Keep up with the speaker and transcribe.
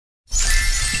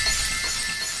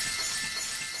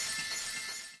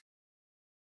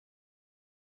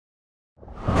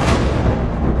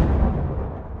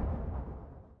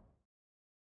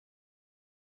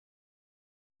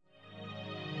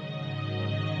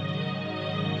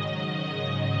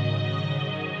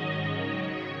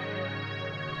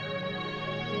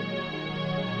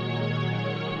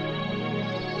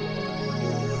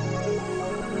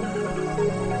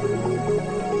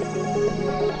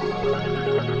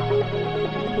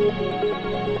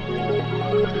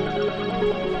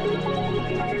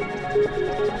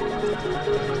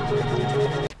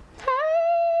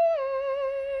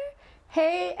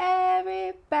Hey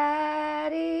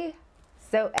everybody!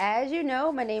 So as you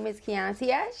know, my name is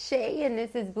Kianti Ayshea and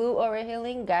this is Blue Aura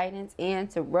Healing Guidance and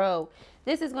Tarot.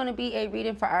 This is going to be a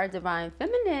reading for our Divine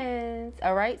Feminines.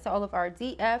 Alright, so all of our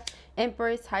DF,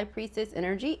 Empress, High Priestess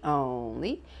energy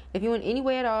only. If you in any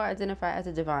way at all identify as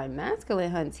a Divine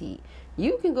Masculine, hunty,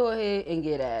 you can go ahead and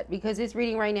get at, because this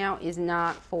reading right now is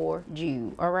not for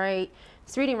you. Alright,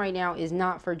 this reading right now is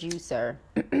not for you, sir.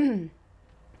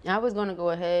 I was going to go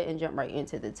ahead and jump right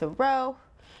into the tarot,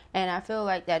 and I feel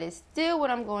like that is still what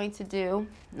I'm going to do.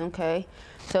 Okay,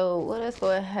 so let us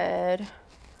go ahead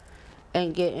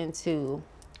and get into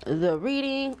the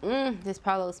reading. This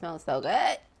Palo smells so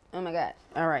good. Oh my god.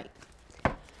 All right,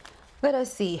 let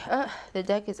us see. The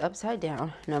deck is upside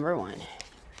down, number one.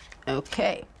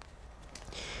 Okay.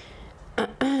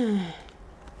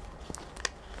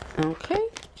 Okay,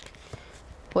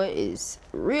 what is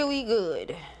really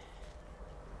good?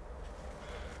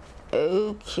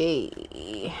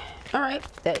 Okay, all right,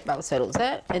 that about settles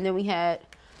that. And then we had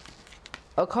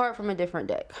a card from a different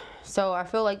deck, so I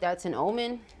feel like that's an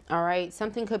omen. All right,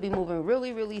 something could be moving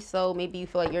really slow. Maybe you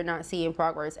feel like you're not seeing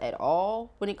progress at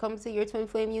all when it comes to your twin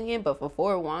flame union, but for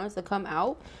Four of Wands to come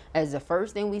out as the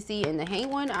first thing we see in the Hang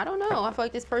one, I don't know, I feel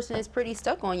like this person is pretty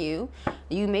stuck on you.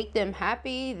 You make them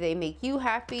happy, they make you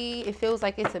happy. It feels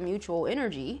like it's a mutual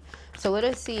energy. So let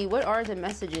us see, what are the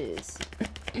messages?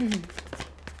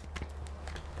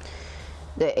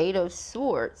 The Eight of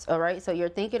Swords. All right, so you're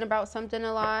thinking about something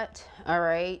a lot. All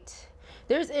right,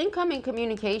 there's incoming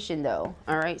communication though.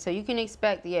 All right, so you can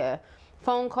expect, yeah,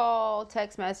 phone call,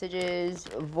 text messages,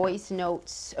 voice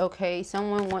notes. Okay,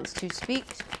 someone wants to speak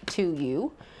to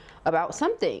you about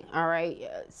something. All right,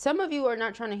 some of you are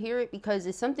not trying to hear it because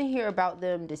there's something here about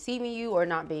them deceiving you or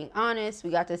not being honest. We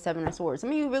got the Seven of Swords.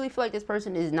 Some of you really feel like this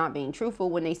person is not being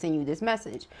truthful when they send you this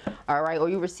message. All right, or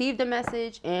you received the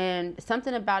message and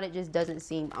something about it just doesn't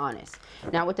seem honest.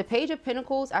 Now with the Page of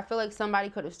Pentacles, I feel like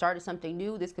somebody could have started something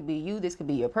new. This could be you, this could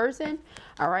be your person.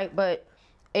 All right, but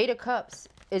Eight of Cups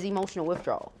is emotional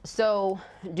withdrawal. So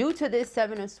due to this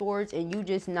Seven of Swords and you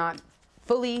just not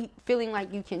fully feeling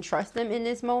like you can trust them in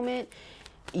this moment,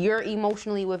 you're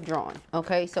emotionally withdrawn.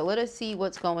 Okay, so let us see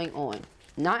what's going on.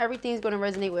 Not everything's going to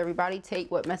resonate with everybody.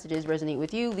 Take what messages resonate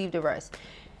with you, leave the rest.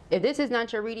 If this is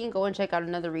not your reading, go and check out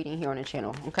another reading here on the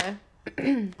channel. Okay.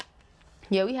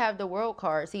 Yeah, we have the World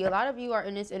card. See, a lot of you are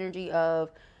in this energy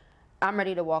of, I'm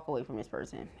ready to walk away from this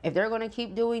person. If they're going to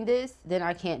keep doing this, then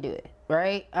I can't do it,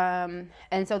 right?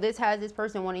 And so this has this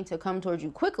person wanting to come towards you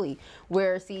quickly,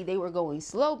 where, see, they were going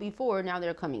slow before, now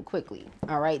they're coming quickly.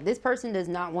 All right, this person does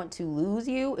not want to lose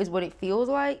you, is what it feels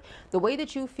like. The way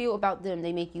that you feel about them,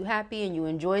 they make you happy and you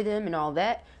enjoy them and all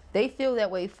that. They feel that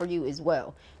way for you as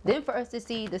well. Then for us to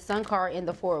see the Sun card and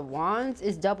the Four of Wands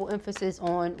is double emphasis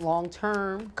on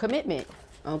long-term commitment.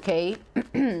 Okay.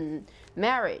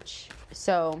 Marriage.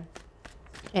 So,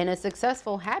 and a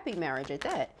successful, happy marriage at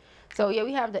that. So yeah,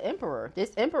 we have the Emperor.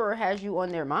 This Emperor has you on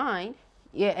their mind.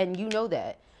 Yeah, and you know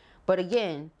that. But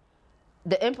again,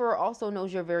 the Emperor also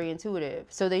knows you're very intuitive.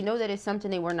 So they know that it's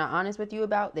something they were not honest with you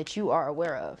about that you are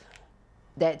aware of.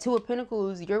 That Two of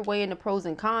Pentacles, you're weighing the pros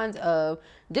and cons of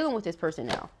dealing with this person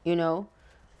now, you know.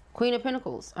 Queen of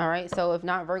Pentacles. All right, so if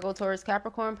not Virgo, Taurus,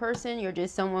 Capricorn person, you're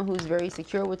just someone who's very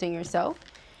secure within yourself.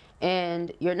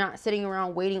 And you're not sitting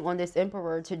around waiting on this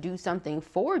Emperor to do something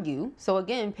for you. So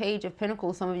again, Page of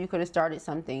Pentacles, some of you could have started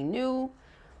something new.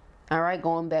 All right,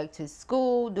 going back to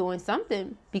school, doing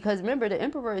something. Because remember, the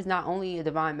Emperor is not only a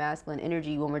Divine Masculine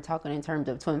energy when we're talking in terms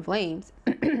of twin flames,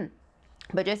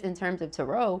 but just in terms of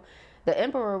tarot, the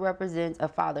Emperor represents a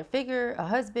father figure, a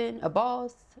husband, a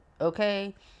boss,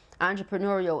 okay,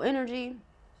 entrepreneurial energy.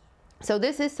 So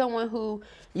this is someone who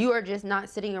you are just not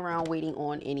sitting around waiting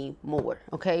on anymore.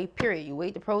 Okay, period. You weigh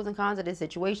the pros and cons of this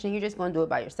situation. You're just going to do it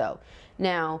by yourself.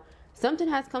 Now, something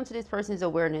has come to this person's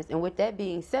awareness. And with that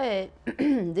being said,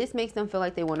 this makes them feel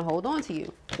like they want to hold on to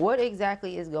you. What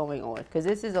exactly is going on? Because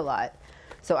this is a lot.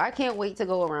 So I can't wait to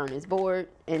go around this board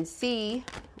and see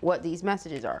what these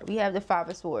messages are. We have the Five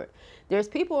of Swords. There's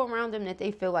people around them that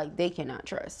they feel like they cannot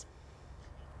trust.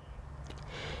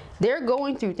 They're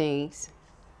going through things.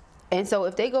 And so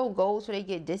if they go gold so they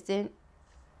get distant,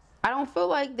 I don't feel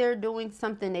like they're doing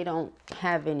something they don't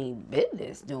have any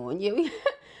business doing. Yeah,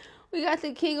 we got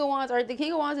the King of Wands. All right, the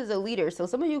King of Wands is a leader. So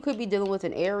some of you could be dealing with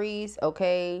an Aries,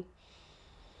 okay?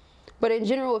 But in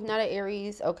general, if not an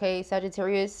Aries, okay,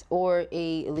 Sagittarius or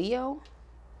a Leo.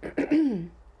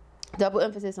 Double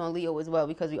emphasis on Leo as well,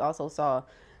 because we also saw,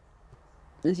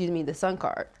 excuse me, the Sun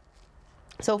card.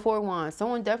 So 4 of Wands,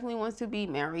 someone definitely wants to be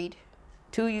married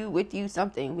to you, with you,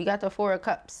 something. We got the 4 of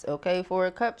Cups, okay? 4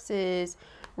 of Cups is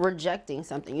rejecting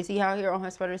something. You see how here on her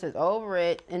sweater it says over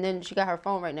it, and then she got her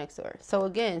phone right next to her. So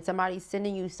again, somebody's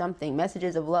sending you something,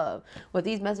 messages of love. With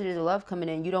these messages of love coming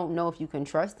in, you don't know if you can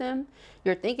trust them.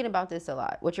 You're thinking about this a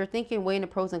lot. What you're thinking, weighing the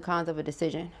pros and cons of a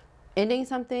decision, ending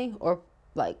something or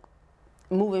like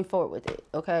moving forward with it,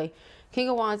 okay? King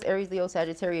of Wands, Aries, Leo,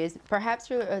 Sagittarius. Perhaps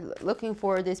you're looking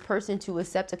for this person to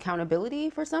accept accountability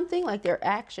for something, like their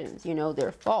actions, you know,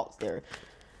 their faults, their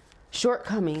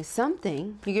shortcomings,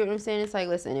 something. You get what I'm saying? It's like,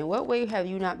 listen, in what way have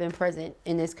you not been present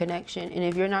in this connection? And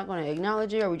if you're not going to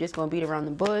acknowledge it, or we're just going to beat around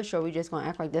the bush, or we just going to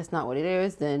act like that's not what it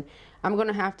is, then I'm going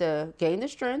to have to gain the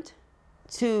strength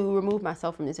to remove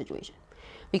myself from this situation.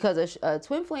 Because a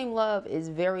twin flame love is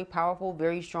very powerful,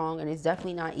 very strong, and it's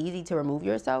definitely not easy to remove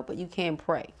yourself, but you can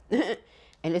pray.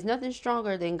 And there's nothing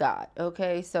stronger than God,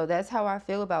 okay? So that's how I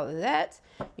feel about that.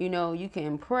 You know, you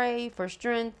can pray for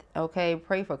strength, okay?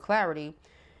 Pray for clarity.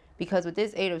 Because with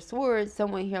this 8 of Swords,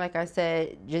 someone here, like I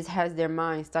said, just has their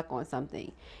mind stuck on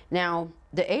something. Now,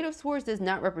 the 8 of Swords does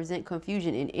not represent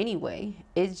confusion in any way.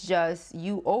 It's just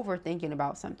you overthinking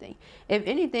about something. If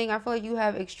anything, I feel like you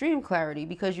have extreme clarity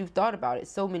because you've thought about it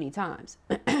so many times.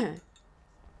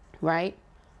 Right?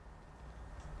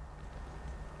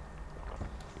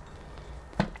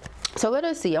 So let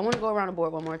us see. I want to go around the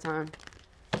board one more time.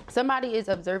 Somebody is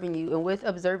observing you, and with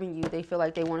observing you, they feel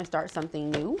like they want to start something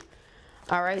new.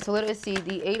 All right, so let us see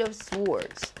the 8 of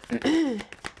Swords.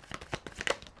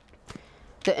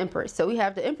 The Empress. So we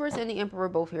have the Empress and the Emperor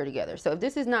both here together. So if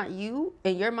this is not you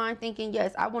in your mind thinking,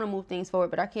 yes, I want to move things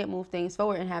forward, but I can't move things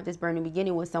forward and have this burning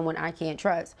beginning with someone I can't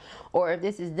trust. Or if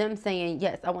this is them saying,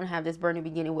 yes, I want to have this burning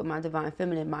beginning with my divine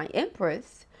feminine, my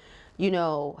Empress. You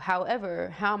know, however,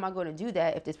 how am I going to do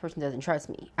that if this person doesn't trust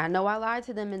me? I know I lied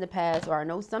to them in the past, or I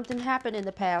know something happened in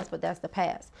the past, but that's the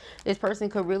past. This person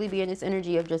could really be in this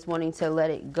energy of just wanting to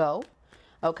let it go.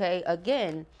 Okay,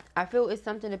 again, I feel it's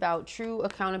something about true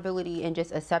accountability and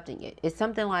just accepting it. It's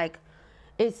something like,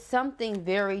 it's something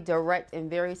very direct and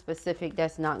very specific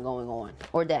that's not going on,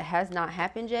 or that has not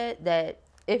happened yet, that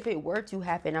if it were to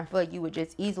happen, I feel like you would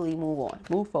just easily move on,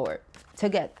 move forward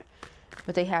together.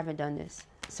 But they haven't done this.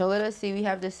 So let us see. We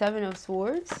have the 7 of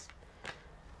Swords.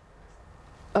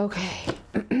 Okay.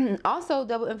 Also,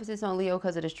 double emphasis on Leo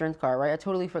because of the Strength card, right? I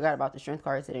totally forgot about the Strength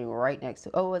card sitting right next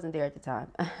to. Oh, it wasn't there at the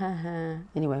time.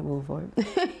 Anyway, moving forward.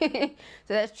 So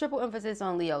that's triple emphasis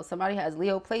on Leo. Somebody has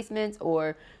Leo placements,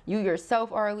 or you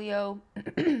yourself are a Leo.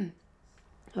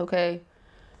 Okay.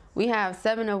 We have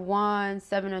 7 of Wands,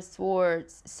 7 of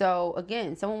Swords. So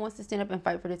again, someone wants to stand up and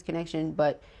fight for this connection,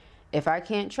 but if I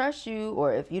can't trust you,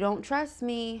 or if you don't trust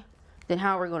me, then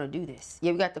how are we going to do this?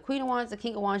 Yeah, we got the Queen of Wands, the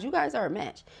King of Wands. You guys are a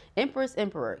match. Empress,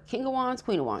 Emperor, King of Wands,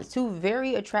 Queen of Wands. 2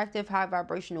 very attractive, high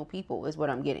vibrational people is what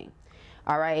I'm getting.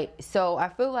 All right. So I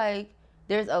feel like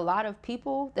there's a lot of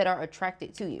people that are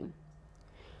attracted to you.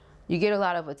 You get a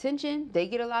lot of attention. They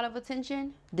get a lot of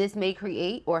attention. This may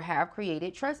create or have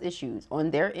created trust issues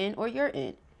on their end or your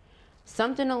end.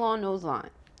 Something along those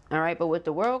lines. All right, but with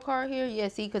the World card here, yeah,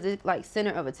 see, because it's like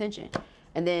center of attention.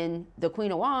 And then the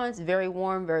Queen of Wands, very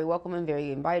warm, very welcoming,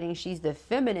 very inviting. She's the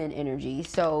feminine energy.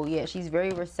 So, yeah, she's very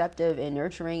receptive and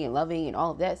nurturing and loving and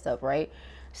all of that stuff, right?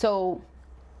 So,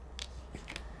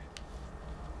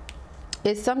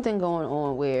 it's something going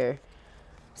on where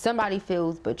somebody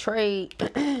feels betrayed.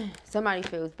 Somebody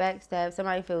feels backstabbed.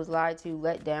 Somebody feels lied to,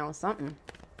 let down, something.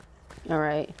 All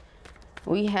right.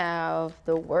 We have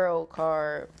the World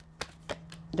card.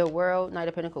 The World, Knight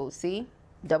of Pentacles. See?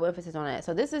 Double emphasis on that.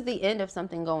 So this is the end of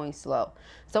something going slow.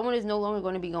 Someone is no longer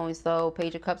going to be going slow.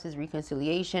 Page of Cups is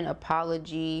reconciliation,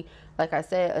 apology. Like I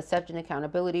said, accepting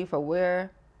accountability for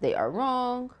where they are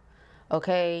wrong.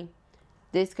 Okay.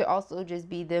 This could also just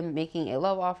be them making a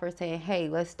love offer, saying, hey,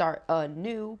 let's start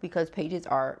anew, because pages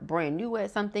are brand new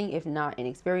at something, if not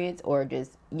inexperienced or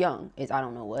just young. It's I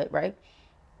don't know what, right?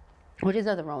 Which is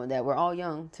nothing wrong with that. We're all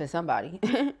young to somebody.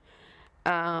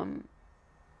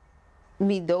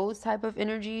 Me, those type of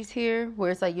energies here, where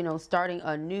it's like, you know, starting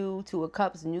anew, to a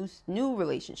Cups, new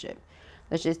relationship.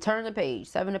 Let's just turn the page.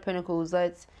 7 of Pentacles.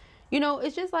 Let's, you know,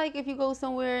 it's just like if you go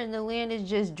somewhere and the land is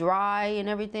just dry and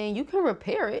everything, you can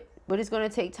repair it, but it's going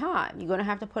to take time. You're going to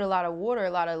have to put a lot of water, a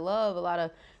lot of love, a lot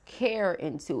of care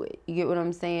into it. You get what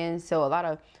I'm saying? So a lot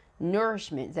of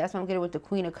nourishment. That's what I'm getting with the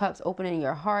Queen of Cups, opening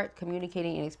your heart,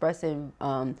 communicating and expressing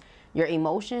your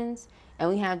emotions. And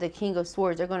we have the King of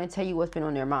Swords. They're going to tell you what's been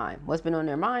on their mind. What's been on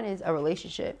their mind is a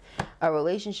relationship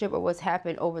or what's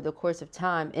happened over the course of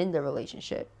time in the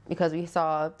relationship. Because we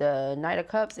saw the Knight of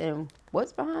Cups, and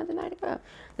what's behind the Knight of Cups?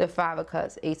 The Five of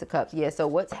Cups, Ace of Cups. Yeah, so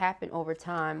what's happened over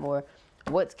time, or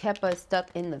what's kept us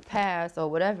stuck in the past or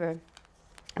whatever.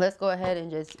 Let's go ahead and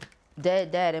just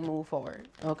dead and move forward.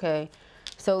 Okay,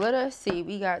 so let us see.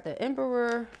 We got the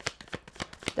Emperor,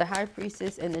 the High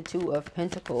Priestess, and the Two of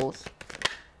Pentacles.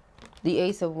 The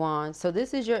Ace of Wands. So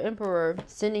this is your Emperor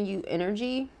sending you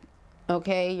energy.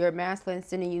 Okay, your masculine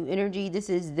sending you energy. This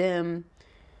is them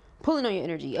pulling on your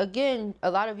energy. Again, a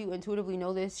lot of you intuitively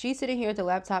know this. She's sitting here with the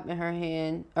laptop in her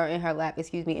hand, or in her lap,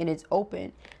 excuse me, and it's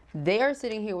open. They're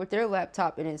sitting here with their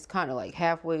laptop and it's kind of like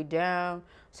halfway down.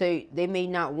 So they may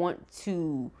not want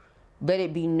to let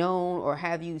it be known, or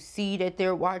have you see that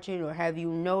they're watching, or have you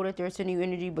know that they're sending you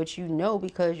energy, but you know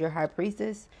because you're High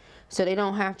Priestess. So they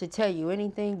don't have to tell you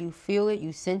anything. You feel it,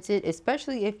 you sense it,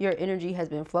 especially if your energy has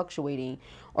been fluctuating,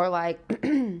 or like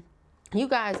you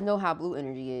guys know how blue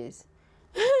energy is.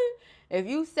 If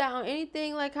you sound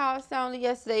anything like how I sounded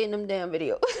yesterday in them damn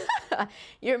videos,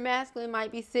 your masculine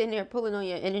might be sitting there pulling on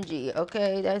your energy.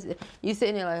 Okay, that's you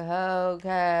sitting there like,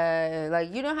 okay,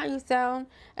 like, you know how you sound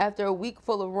after a week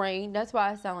full of rain. That's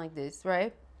why I sound like this,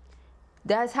 right?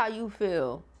 That's how you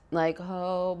feel, like,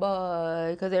 oh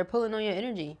boy, because they're pulling on your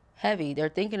energy heavy. They're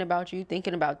thinking about you,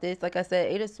 thinking about this. Like I said,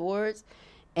 Eight of Swords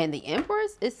and the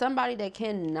Empress is somebody that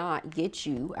cannot get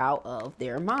you out of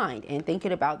their mind and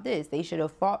thinking about this. They should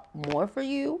have fought more for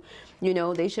you. You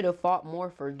know, they should have fought more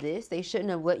for this. They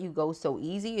shouldn't have let you go so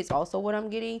easy. It's also what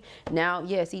I'm getting. Now,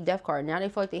 yeah, see, Death card. Now they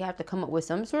feel like they have to come up with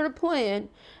some sort of plan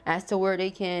as to where they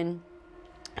can,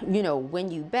 you know, win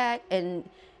you back. And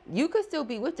you could still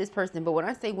be with this person. But when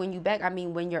I say win you back, I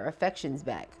mean win your affections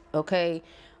back. Okay.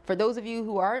 For those of you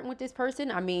who aren't with this person,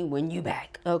 I mean win you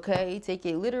back, okay? Take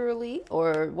it literally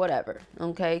or whatever,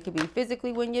 okay? It could be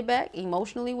physically win you back,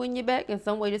 emotionally win you back. In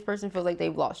some way, this person feels like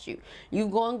they've lost you.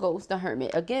 You've gone ghost, the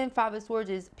Hermit. Again, Five of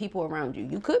Swords is people around you.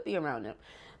 You could be around them.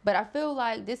 But I feel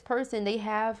like this person, they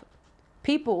have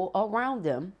people around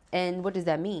them. And what does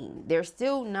that mean? They're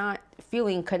still not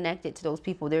feeling connected to those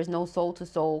people. There's no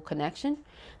soul-to-soul connection.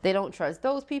 They don't trust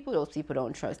those people. Those people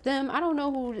don't trust them. I don't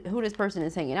know who this person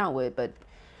is hanging out with, but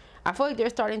I feel like they're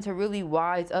starting to really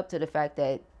wise up to the fact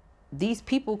that these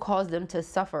people cause them to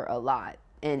suffer a lot.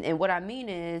 And what I mean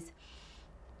is,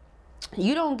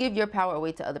 you don't give your power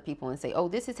away to other people and say, oh,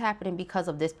 this is happening because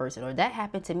of this person, or that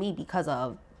happened to me because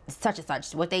of such and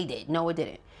such, what they did. No, it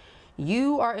didn't.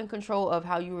 You are in control of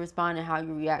how you respond and how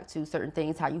you react to certain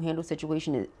things, how you handle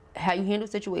situations,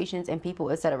 and people,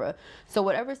 etc. So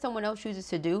whatever someone else chooses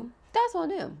to do, that's on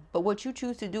them. But what you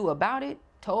choose to do about it,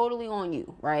 totally on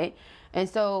you, right? And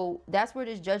so that's where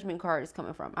this Judgment card is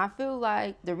coming from. I feel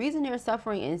like the reason they're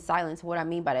suffering in silence, what I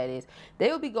mean by that is they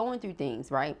will be going through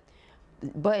things, right?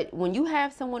 But when you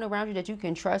have someone around you that you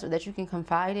can trust, or that you can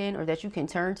confide in, or that you can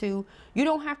turn to, you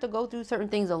don't have to go through certain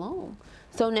things alone.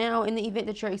 So now in the event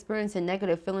that you're experiencing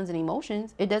negative feelings and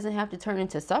emotions, it doesn't have to turn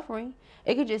into suffering.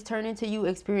 It could just turn into you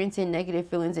experiencing negative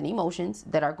feelings and emotions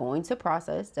that are going to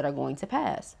process, that are going to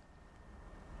pass.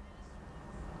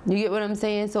 You get what I'm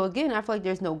saying? So again, I feel like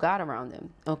there's no God around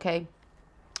them, okay?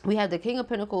 We have the King of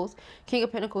Pentacles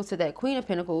to that Queen of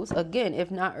Pentacles. Again, if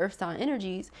not earth sign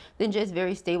energies, then just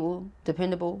very stable,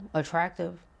 dependable,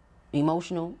 attractive,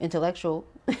 emotional, intellectual.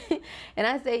 And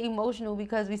I say emotional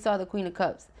because we saw the Queen of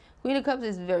Cups. Queen of Cups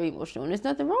is very emotional, and there's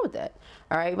nothing wrong with that.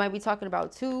 All right, you might be talking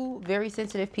about two very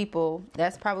sensitive people.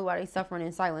 That's probably why they're suffering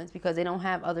in silence, because they don't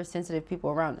have other sensitive people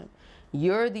around them.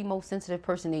 You're the most sensitive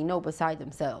person they know beside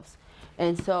themselves.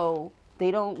 And so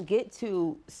they don't get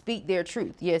to speak their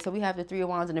truth. Yeah, so we have the Three of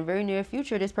Wands. In the very near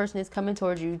future, this person is coming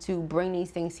towards you to bring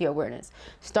these things to your awareness.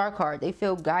 Star card, they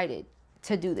feel guided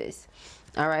to do this.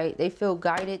 All right, they feel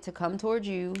guided to come towards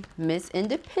you, Miss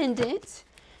Independent,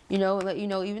 you know, and let you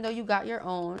know, even though you got your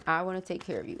own, I want to take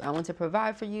care of you. I want to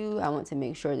provide for you. I want to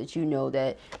make sure that you know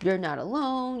that you're not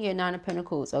alone. You're Nine of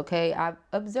Pentacles, okay? I've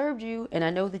observed you, and I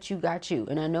know that you got you,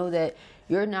 and I know that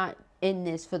you're not in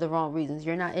this for the wrong reasons.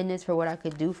 You're not in this for what I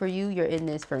could do for you. You're in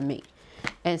this for me.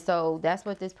 And so that's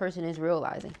what this person is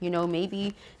realizing. You know,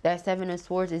 maybe that Seven of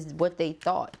Swords is what they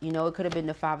thought. You know, it could have been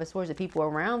the Five of Swords. The people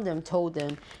around them told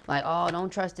them, like, oh,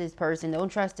 don't trust this person. Don't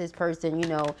trust this person, you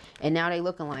know. And now they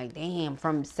looking like, damn,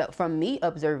 from me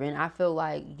observing, I feel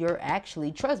like you're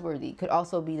actually trustworthy. Could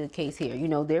also be the case here. You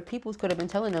know, their peoples could have been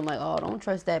telling them, like, oh, don't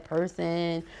trust that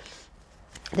person.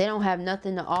 They don't have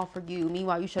nothing to offer you.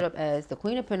 Meanwhile, you showed up as the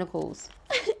Queen of Pentacles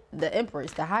the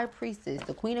Empress, the High Priestess,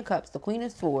 the Queen of Cups, the Queen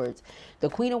of Swords, the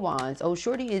Queen of Wands. Oh,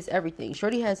 shorty is everything.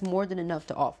 Shorty has more than enough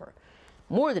to offer.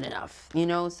 More than enough, you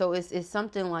know. So it's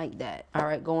something like that, all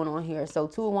right, going on here. So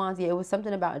Two of Wands, yeah, it was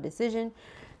something about a decision.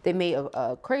 They made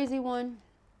a crazy one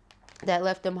that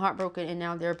left them heartbroken, and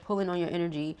now they're pulling on your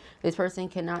energy. This person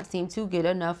cannot seem to get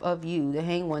enough of you. The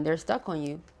Hanged One, they're stuck on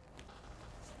you.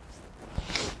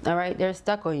 All right, they're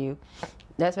stuck on you.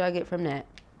 That's what I get from that.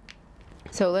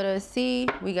 So let us see.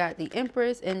 We got the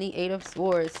Empress and the Eight of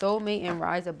Swords. Soulmate and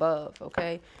rise above,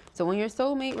 okay? So when your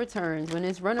soulmate returns, when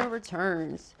this runner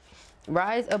returns,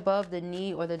 rise above the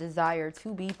need or the desire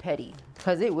to be petty,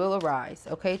 because it will arise,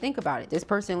 okay? Think about it. This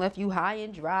person left you high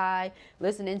and dry,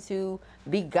 listening to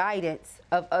the guidance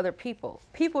of other people.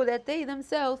 People that they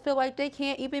themselves feel like they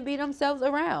can't even be themselves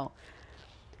around.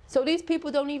 So these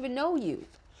people don't even know you.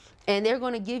 And they're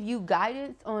going to give you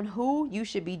guidance on who you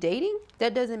should be dating?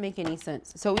 That doesn't make any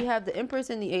sense. So we have the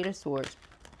Empress and the Eight of Swords.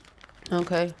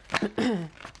 Okay.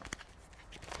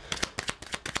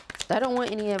 I don't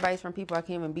want any advice from people I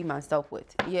can't even be myself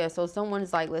with. Yeah, so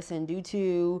someone's like, listen, due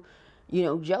to, you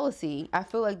know, jealousy, I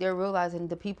feel like they're realizing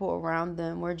the people around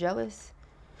them were jealous.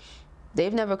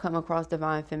 They've never come across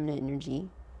divine feminine energy,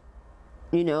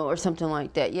 you know, or something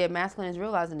like that. Yeah, masculine is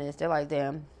realizing this. They're like,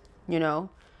 damn, you know.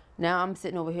 Now I'm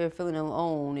sitting over here feeling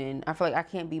alone, and I feel like I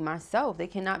can't be myself. They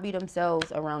cannot be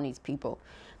themselves around these people.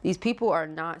 These people are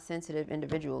not sensitive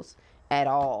individuals at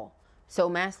all. So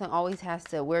masculine always has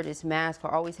to wear this mask,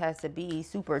 or always has to be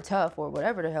super tough, or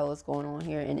whatever the hell is going on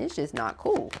here. And it's just not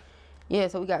cool. Yeah,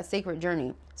 so we got sacred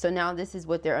journey. So now this is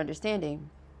what they're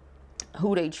understanding.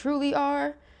 Who they truly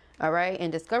are. All right,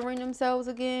 and discovering themselves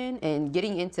again, and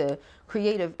getting into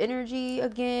creative energy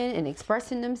again, and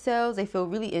expressing themselves. They feel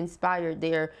really inspired.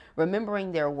 They're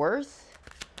remembering their worth.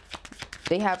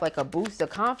 They have like a boost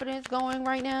of confidence going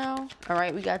right now. All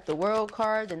right, we got the World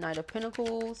card, the Knight of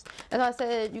Pentacles. As I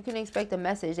said, you can expect a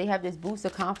message. They have this boost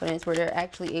of confidence where they're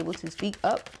actually able to speak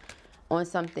up on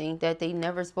something that they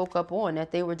never spoke up on,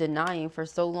 that they were denying for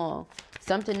so long.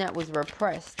 Something that was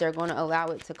repressed. They're going to allow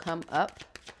it to come up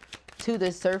to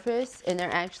the surface, and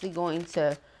they're actually going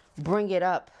to bring it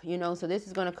up, you know. So this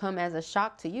is going to come as a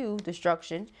shock to you,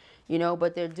 destruction, you know,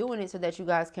 but they're doing it so that you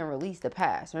guys can release the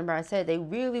past. Remember I said they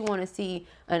really want to see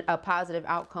a positive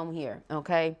outcome here,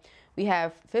 okay? We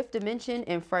have fifth dimension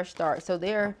and fresh start. So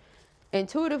they're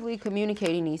intuitively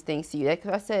communicating these things to you. Like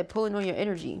I said, pulling on your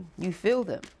energy. You feel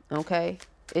them, okay?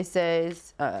 It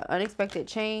says unexpected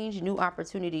change, new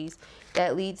opportunities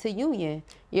that lead to union.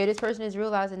 Yeah, this person is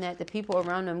realizing that the people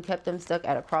around them kept them stuck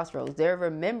at a crossroads. They're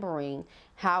remembering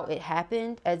how it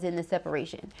happened, as in the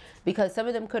separation. Because some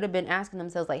of them could have been asking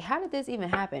themselves, like, how did this even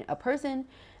happen? A person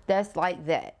that's like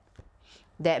that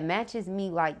matches me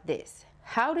like this.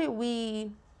 How did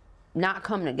we not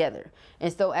come together?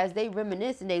 And so as they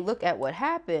reminisce and they look at what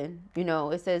happened, you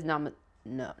know, it says namaste.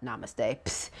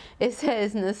 Psst. It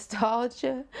says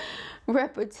nostalgia,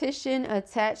 repetition,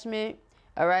 attachment.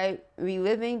 All right,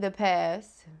 reliving the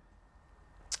past.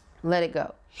 Let it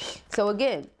go. So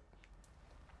again,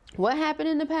 what happened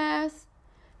in the past?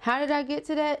 How did I get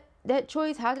to that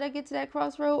choice? How did I get to that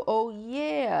crossroad? Oh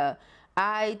yeah,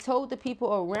 I told the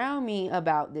people around me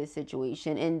about this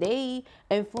situation, and they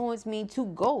influenced me to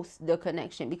ghost the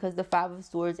connection, because the Five of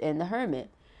Swords and the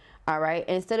Hermit. All right.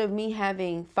 Instead of me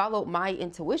having followed my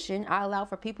intuition, I allowed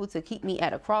for people to keep me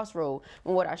at a crossroad,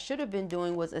 when what I should have been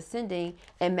doing was ascending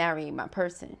and marrying my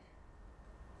person.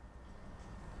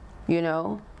 You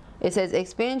know, it says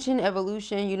expansion,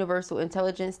 evolution, universal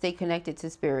intelligence, stay connected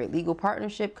to spirit, legal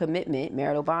partnership, commitment,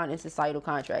 marital bond, and societal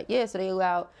contract. Yeah, so they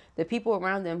allow the people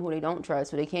around them who they don't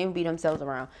trust, who they can't be themselves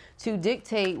around, to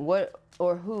dictate what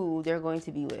or who they're going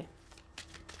to be with.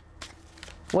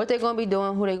 What they're going to be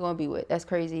doing, who they're going to be with. That's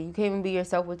crazy. You can't even be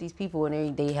yourself with these people,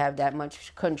 and they have that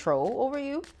much control over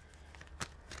you.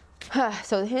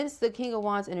 So hence the King of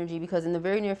Wands energy, because in the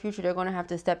very near future, they're going to have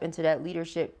to step into that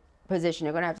leadership position.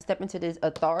 They're going to have to step into this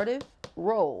authoritative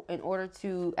role in order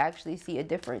to actually see a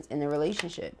difference in the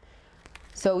relationship.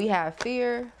 So we have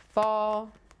fear,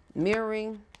 fall,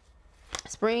 mirroring,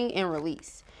 spring, and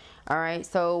release. All right.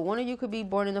 So one of you could be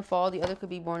born in the fall. The other could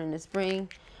be born in the spring.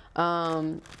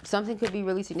 Something could be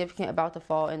really significant about the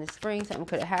fall and the spring. Something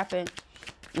could have happened.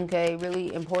 Okay.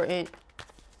 Really important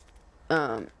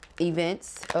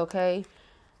events. Okay.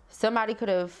 Somebody could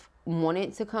have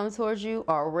wanted to come towards you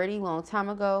already long time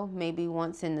ago. Maybe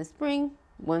once in the spring,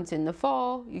 once in the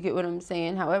fall. You get what I'm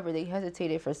saying? However, they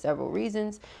hesitated for several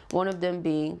reasons. One of them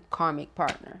being karmic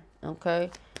partner. Okay.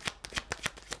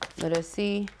 Let us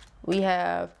see. We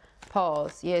have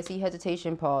pause. Yeah, see,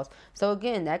 hesitation, pause. So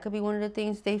again, that could be one of the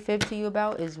things they fib to you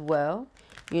about as well.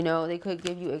 You know, they could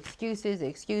give you excuses,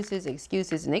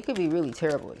 and they could be really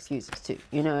terrible excuses too.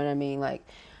 You know what I mean? Like,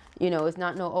 you know, it's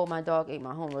not no, oh, my dog ate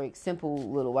my homework,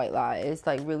 simple little white lie. It's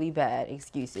like really bad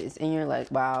excuses. And you're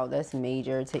like, wow, that's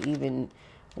major to even,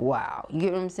 wow. You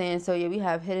get what I'm saying? So yeah, we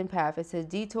have hidden path. It says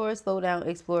detour, slow down,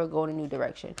 explore, go in a new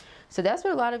direction. So that's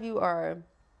what a lot of you are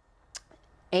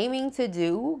aiming to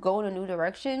do, go in a new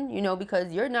direction, you know,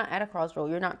 because you're not at a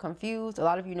crossroad. You're not confused. A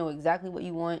lot of you know exactly what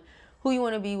you want, who you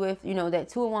want to be with. You know, that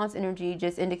Two of Wands energy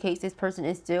just indicates this person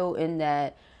is still in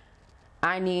that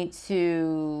I need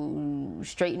to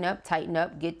straighten up, tighten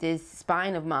up, get this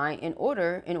spine of mine in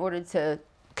order to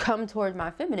come towards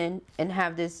my feminine and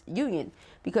have this union,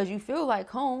 because you feel like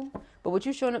home. But what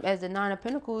you showing up as the Nine of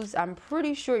Pentacles, I'm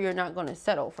pretty sure you're not going to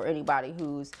settle for anybody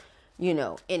who's, you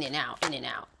know, in and out, in and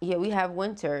out. Yeah, we have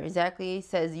winter. Exactly. It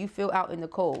says you feel out in the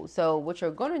cold. So what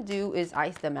you're going to do is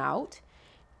ice them out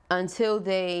until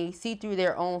they see through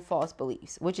their own false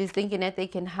beliefs, which is thinking that they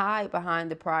can hide behind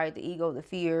the pride, the ego, the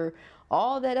fear,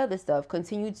 all that other stuff,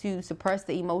 continue to suppress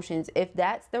the emotions. If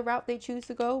that's the route they choose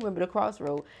to go, remember the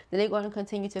crossroad, then they're going to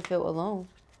continue to feel alone.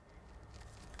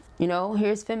 You know,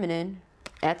 here's feminine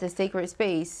at the sacred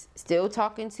space, still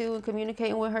talking to and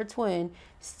communicating with her twin,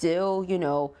 still, you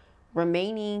know,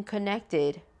 remaining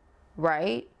connected,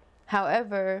 right?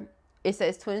 However, it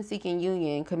says twin seeking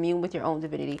union, commune with your own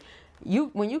divinity.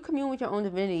 When you commune with your own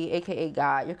divinity, aka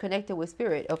God, you're connected with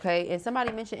spirit, okay? And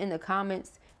somebody mentioned in the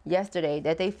comments yesterday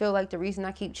that they feel like the reason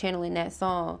I keep channeling that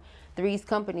song, Three's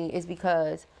Company, is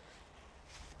because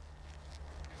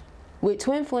with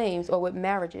twin flames, or with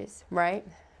marriages, right?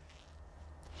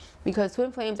 Because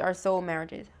twin flames are soul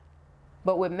marriages.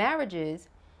 But with marriages,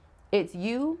 it's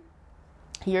you,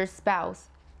 your spouse,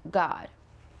 God.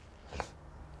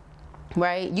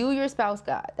 Right? You, your spouse,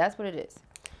 God. That's what it is.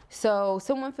 So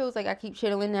someone feels like I keep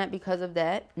channeling that because of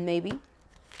that, maybe.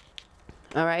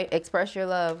 All right, express your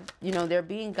love. You know, they're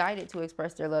being guided to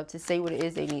express their love, to say what it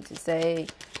is they need to say,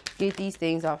 get these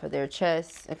things off of their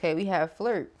chest. Okay, we have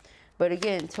flirt. But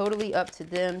again, totally up to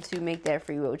them to make that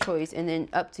free will choice, and then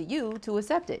up to you to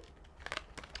accept it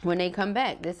when they come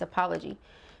back, this apology.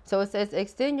 So it says,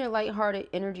 extend your lighthearted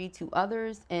energy to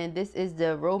others, and this is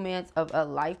the romance of a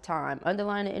lifetime.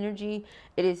 Underline the energy.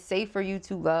 It is safe for you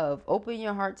to love. Open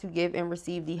your heart to give and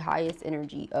receive the highest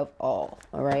energy of all.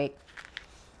 All right.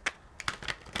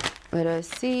 Let us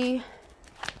see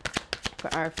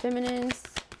for our feminines.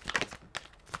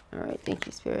 All right. Thank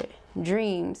you, Spirit.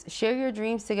 Dreams. Share your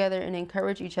dreams together and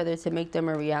encourage each other to make them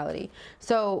a reality.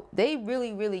 So they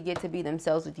really, really get to be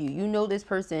themselves with you. You know this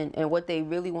person and what they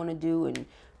really want to do and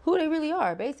who they really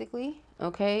are, basically.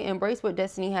 Okay, embrace what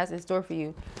destiny has in store for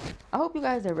you. I hope you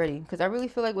guys are ready, because I really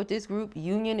feel like with this group,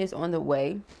 union is on the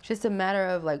way. It's just a matter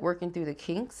of like working through the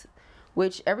kinks,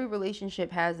 which every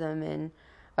relationship has them. And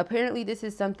apparently this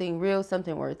is something real,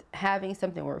 something worth having,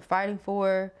 something worth fighting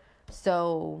for.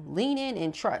 So lean in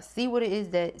and trust. See what it is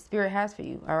that Spirit has for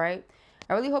you. All right.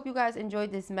 I really hope you guys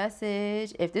enjoyed this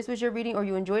message. If this was your reading or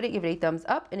you enjoyed it, give it a thumbs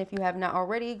up. And if you have not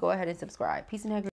already, go ahead and subscribe. Peace and happiness.